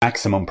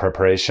Maximum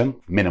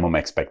preparation, minimum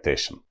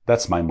expectation.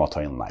 That's my motto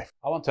in life.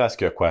 I want to ask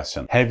you a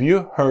question. Have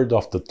you heard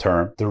of the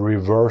term, the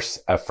reverse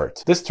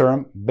effort? This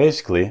term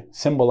basically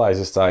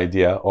symbolizes the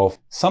idea of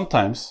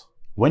sometimes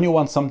when you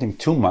want something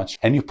too much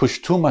and you push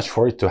too much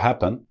for it to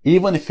happen,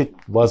 even if it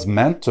was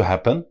meant to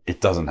happen,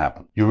 it doesn't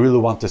happen. You really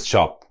want this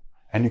job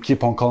and you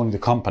keep on calling the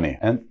company,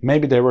 and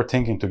maybe they were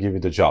thinking to give you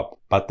the job,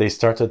 but they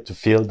started to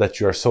feel that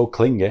you are so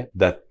clingy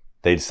that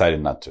they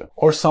decided not to.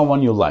 Or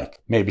someone you like,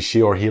 maybe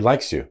she or he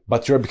likes you,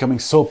 but you're becoming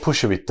so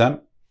pushy with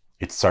them,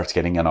 it starts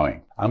getting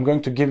annoying. I'm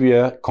going to give you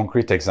a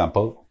concrete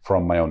example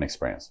from my own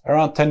experience.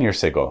 Around 10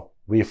 years ago,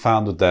 we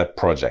founded that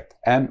project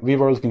and we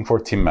were looking for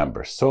team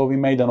members. So we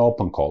made an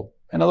open call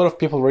and a lot of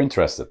people were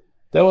interested.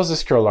 There was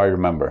this girl I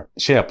remember.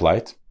 She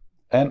applied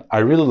and I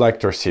really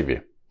liked her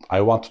CV.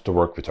 I wanted to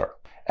work with her.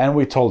 And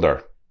we told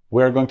her,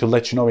 we are going to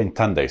let you know in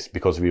 10 days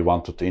because we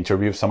wanted to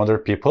interview some other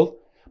people,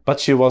 but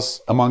she was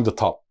among the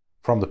top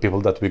from the people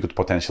that we could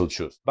potentially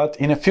choose. But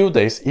in a few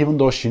days, even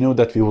though she knew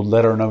that we would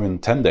let her know in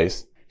 10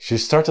 days, she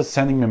started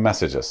sending me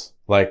messages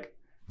like,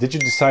 did you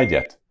decide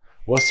yet?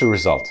 What's the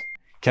result?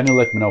 Can you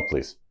let me know,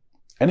 please?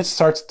 And it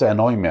started to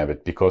annoy me a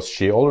bit because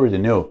she already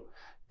knew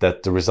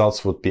that the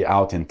results would be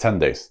out in 10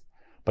 days,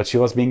 but she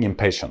was being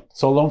impatient.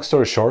 So long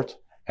story short,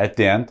 at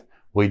the end,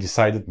 we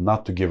decided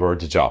not to give her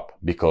the job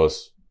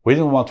because we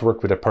didn't want to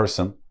work with a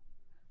person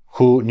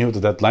who knew the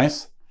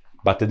deadlines,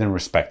 but didn't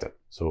respect it.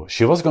 So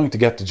she was going to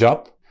get the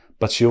job,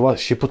 but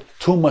she put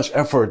too much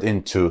effort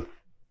into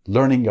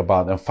learning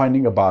about and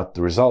finding about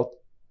the result.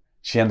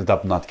 She ended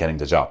up not getting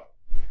the job.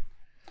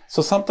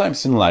 So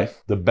sometimes in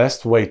life, the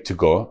best way to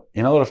go,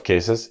 in a lot of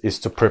cases, is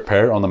to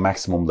prepare on a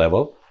maximum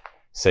level.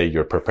 Say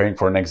you're preparing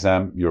for an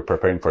exam, you're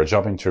preparing for a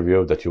job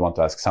interview that you want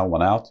to ask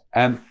someone out,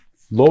 and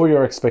lower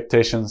your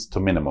expectations to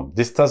minimum.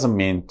 This doesn't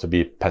mean to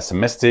be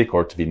pessimistic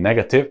or to be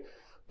negative,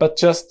 but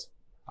just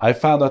I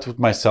found out with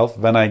myself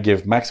when I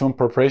give maximum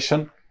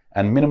preparation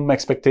and minimum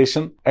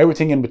expectation,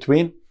 everything in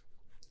between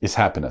is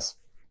happiness.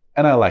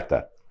 And I like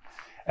that.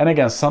 And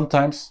again,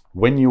 sometimes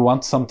when you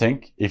want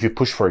something, if you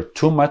push for it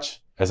too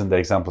much, as in the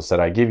examples that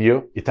I give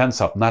you, it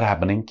ends up not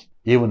happening,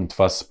 even if it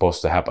was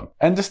supposed to happen.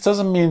 And this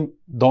doesn't mean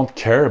don't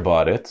care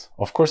about it.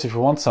 Of course, if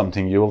you want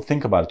something, you will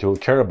think about it, you will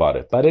care about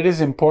it. But it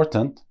is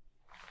important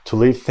to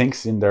leave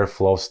things in their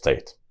flow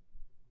state.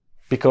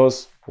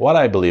 Because what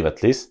I believe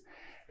at least,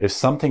 if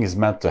something is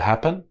meant to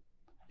happen,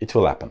 it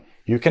will happen.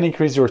 You can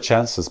increase your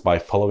chances by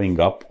following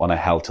up on a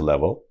healthy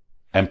level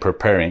and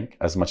preparing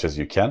as much as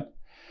you can,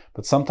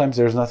 but sometimes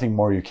there's nothing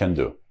more you can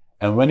do.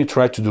 And when you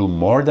try to do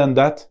more than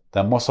that,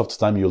 then most of the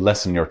time you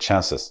lessen your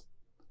chances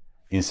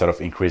instead of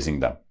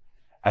increasing them.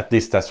 At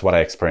least that's what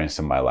I experienced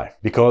in my life.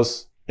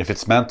 Because if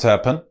it's meant to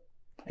happen,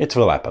 it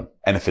will happen.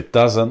 And if it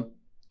doesn't,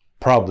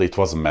 probably it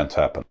wasn't meant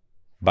to happen.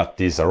 But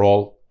these are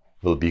all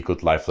will be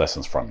good life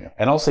lessons from you.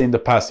 And also in the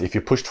past, if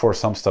you pushed for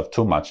some stuff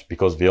too much,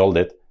 because we all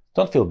did,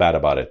 don't feel bad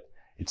about it.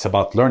 It's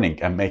about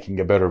learning and making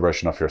a better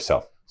version of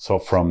yourself. So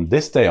from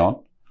this day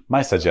on,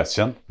 my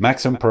suggestion,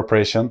 maximum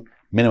preparation,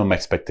 minimum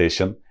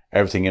expectation,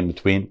 everything in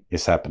between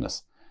is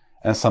happiness.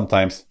 And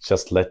sometimes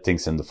just let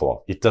things in the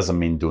flow. It doesn't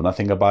mean do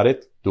nothing about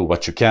it. Do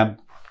what you can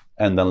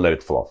and then let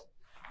it flow.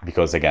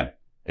 Because again,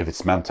 if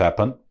it's meant to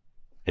happen,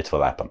 it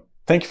will happen.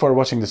 Thank you for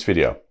watching this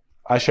video.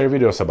 I share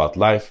videos about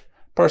life,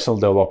 personal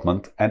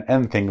development, and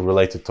anything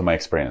related to my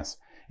experience.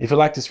 If you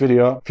like this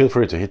video, feel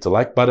free to hit the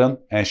like button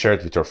and share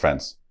it with your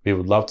friends. We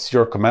would love to see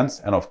your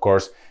comments, and of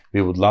course,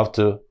 we would love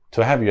to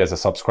have you as a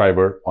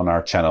subscriber on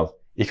our channel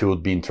if you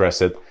would be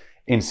interested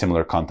in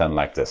similar content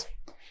like this.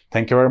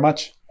 Thank you very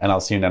much, and I'll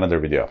see you in another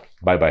video.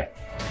 Bye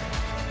bye.